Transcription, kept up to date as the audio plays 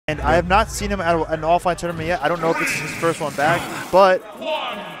And I have not seen him at an offline tournament yet. I don't know if this is his first one back, but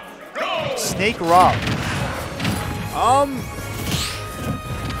Snake Rob.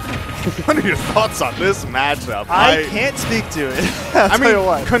 What are your thoughts on this matchup? I can't speak to it. I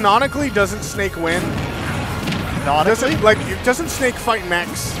mean, canonically, doesn't Snake win? Canonically? Doesn't Snake fight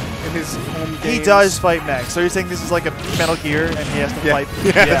Max in his home games? He does fight Max. So you're saying this is like a Metal Gear and he has to fight?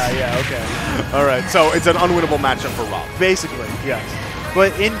 Yes. Yeah, okay. All right, so it's an unwinnable matchup for Rob. Basically, yes.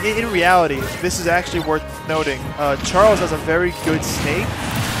 But in reality, this is actually worth noting. Charles has a very good Snake,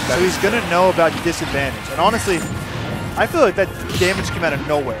 so he's going to know about disadvantage. And honestly, I feel like that damage came out of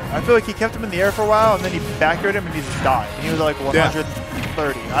nowhere. I feel like he kept him in the air for a while, and then he back-aired him, and he just died. And he was like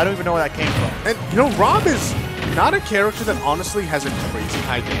 130. I don't even know where that came from. And, you know, Rob is not a character that honestly has a crazy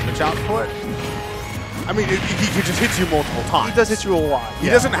high damage output. I mean, he just hits you multiple times. He does hit you a lot. He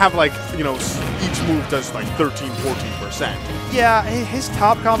doesn't have, like, you know, each move does, like, 13, 14%. Yeah, his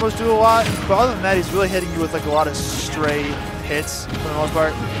top combos do a lot, but other than that, he's really hitting you with, like, a lot of stray hits for the most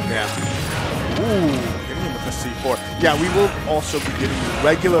part. Yeah. Ooh, getting him with the C4. Yeah, we will also be giving you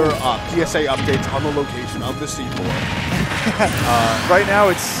regular PSA updates on the location of the C4. Right now,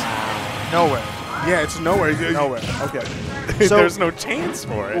 it's nowhere. Yeah, it's nowhere. Nowhere. Okay. So there's no chance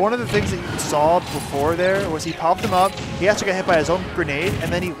for it. One of the things that you saw before there was he popped him up, he actually got hit by his own grenade,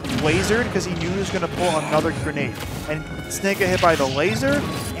 and then he lasered because he knew he was going to pull another grenade. And Snake got hit by the laser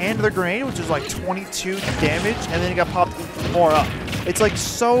and the grenade, which was like 22 damage, and then he got popped more up. It's like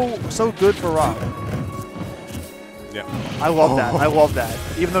so good for Rob. Yeah. I love that. I love that.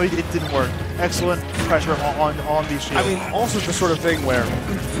 Even though it didn't work. Excellent pressure on these shields. I mean, also the sort of thing where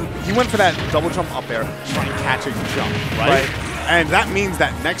he went for that double jump up air, trying to catch a jump, right? And that means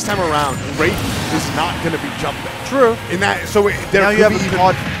that next time around, Wraith is not going to be jumping. True. In that, so now you have him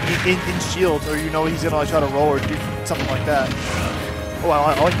caught in shields, or you know he's going to like try to roll or do something like that. Oh,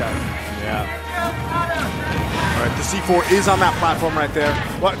 I like that. Yeah. All right, the C4 is on that platform right there.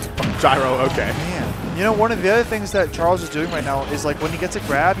 What? Gyro, okay. Man. You know, one of the other things that Charles is doing right now is like when he gets a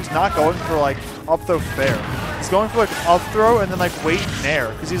grab, he's not going for like up throw fair. He's going for like up throw and then like wait in air.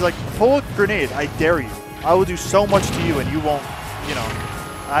 Because he's like, pull a grenade, I dare you. I will do so much to you and you won't, you know,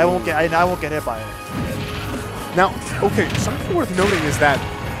 I won't get hit by it. Now, okay, something worth noting is that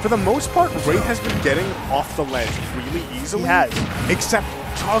for the most part, Wraith has been getting off the ledge really easily. He has. Except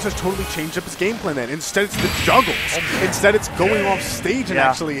Charles has totally changed up his game plan then. Instead, it's the juggles. Instead, it's going off stage and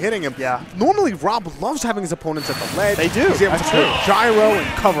actually hitting him. Yeah. Normally, Rob loves having his opponents at the ledge. They do. He's able to put gyro and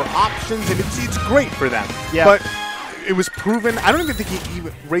cover options, and it's great for them. Yeah. But it was proven. I don't even think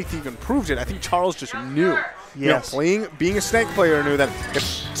Wraith even proved it. I think Charles just knew. Yes. You know, being a Snake player, knew that if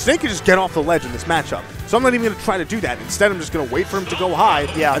Snake could just get off the ledge in this matchup, so I'm not even going to try to do that. Instead, I'm just going to wait for him to go high,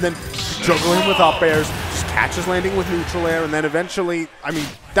 and then juggle him with up airs, just catch his landing with neutral air, and then eventually, I mean,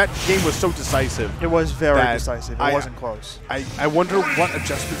 that game was so decisive. It was very decisive. It wasn't close. I wonder what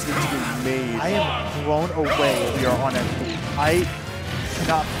adjustments need to be made. I am blown away we are on it. I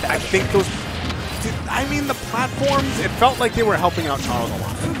cannot. I think those. I mean, the platforms, it felt like they were helping out Charles a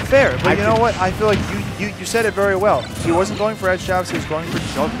lot. Fair, but you know what? I feel like you said it very well. He wasn't going for edge jabs, he was going for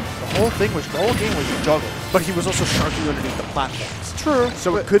juggles. The whole game was juggles. But he was also sharking underneath the platforms. True.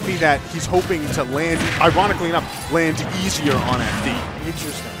 So it could be that he's hoping to land, ironically enough, land easier on FD.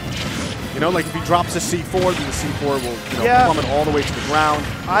 Interesting. You know, like if he drops a C4, then the C4 will plummet all the way to the ground.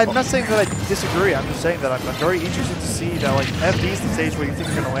 I'm not saying that I disagree. I'm just saying that I'm very interested to see that like FD is the stage where you think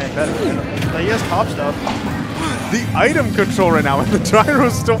you're going to land better. Now he has top stuff. The item control right now, and the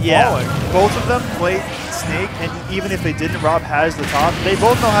gyro's still falling. Both of them play Snake, and even if they didn't, Rob has the top. They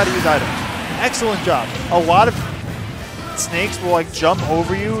both know how to use items. Excellent job. A lot of Snakes will like jump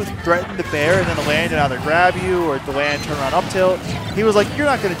over you, threaten the bear, and then the land and either grab you or the land turn around up tilt. He was like, you're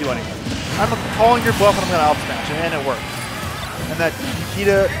not going to do anything. I'm calling your bluff and I'm going to up smash, and it worked. And that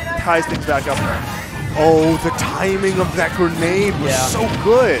Nikita ties things back up there. Oh, the timing of that grenade was so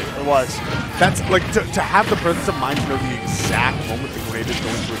good. It was. That's like to have the presence of mind to know the exact moment the grenade is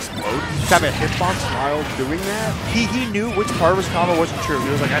going to explode. To have a hitbox while doing that. He knew which part of his combo wasn't true. He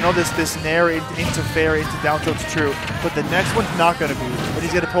was like, I know this nair into fair, into down tilt's true, but the next one's not going to be. But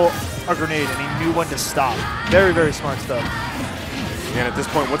he's going to pull a grenade, and he knew when to stop. Very, very smart stuff. And at this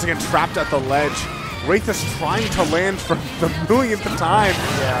point, once again, trapped at the ledge. Wraith is trying to land for the millionth time.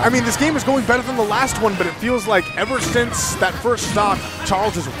 Yeah. I mean, this game is going better than the last one, but it feels like ever since that first stock,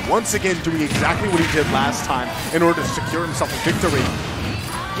 Charles is once again doing exactly what he did last time in order to secure himself a victory.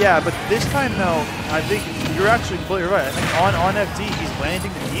 Yeah, but this time, though, I think you're actually completely right. I think on FD, he's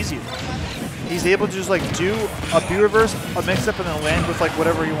landing easier. he's able to just like do a B reverse, a mix up, and then land with like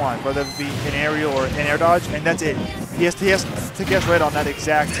whatever you want, whether it be an aerial or an air dodge, and that's it. He has to guess right on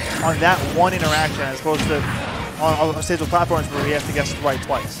that one interaction, as opposed to on stage with platforms where he has to guess right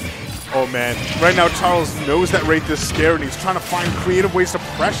twice. Oh man, right now Charles knows that Wraith is scared and he's trying to find creative ways to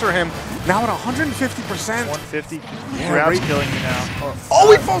pressure him. Now at 150%. 150. Yeah, Grab's Wraith killing you now.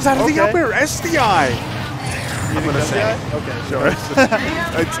 Oh, he falls out of the up air. SDI. I'm going to say. Okay, sure.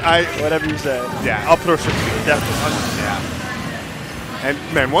 Whatever you say. Yeah, up throw should be definitely. Yeah. And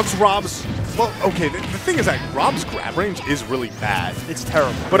man, once Rob's, well, okay, the thing is that Rob's grab range is really bad. It's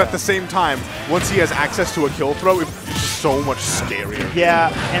terrible. But at the same time, once he has access to a kill throw, it's just so much scarier.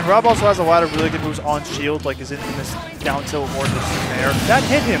 Yeah, and Rob also has a lot of really good moves on shield, like his infamous down tilt or the snare. That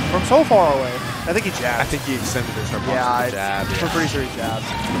hit him from so far away. I think he jabbed. I think he extended his jab. Yeah, I'm pretty sure he jabbed.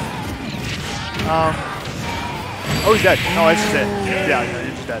 Oh, he's dead. No, it's just dead. Yeah,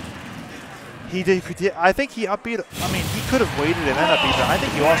 he's just dead. He did. I think he upbeat. I mean, he could have waited and then upbeat him. I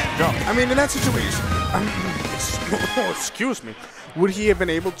think he lost the jump. I mean, in that situation, excuse me, would he have been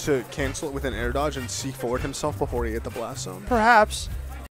able to cancel it with an air dodge and C forward himself before he hit the blast zone? Perhaps.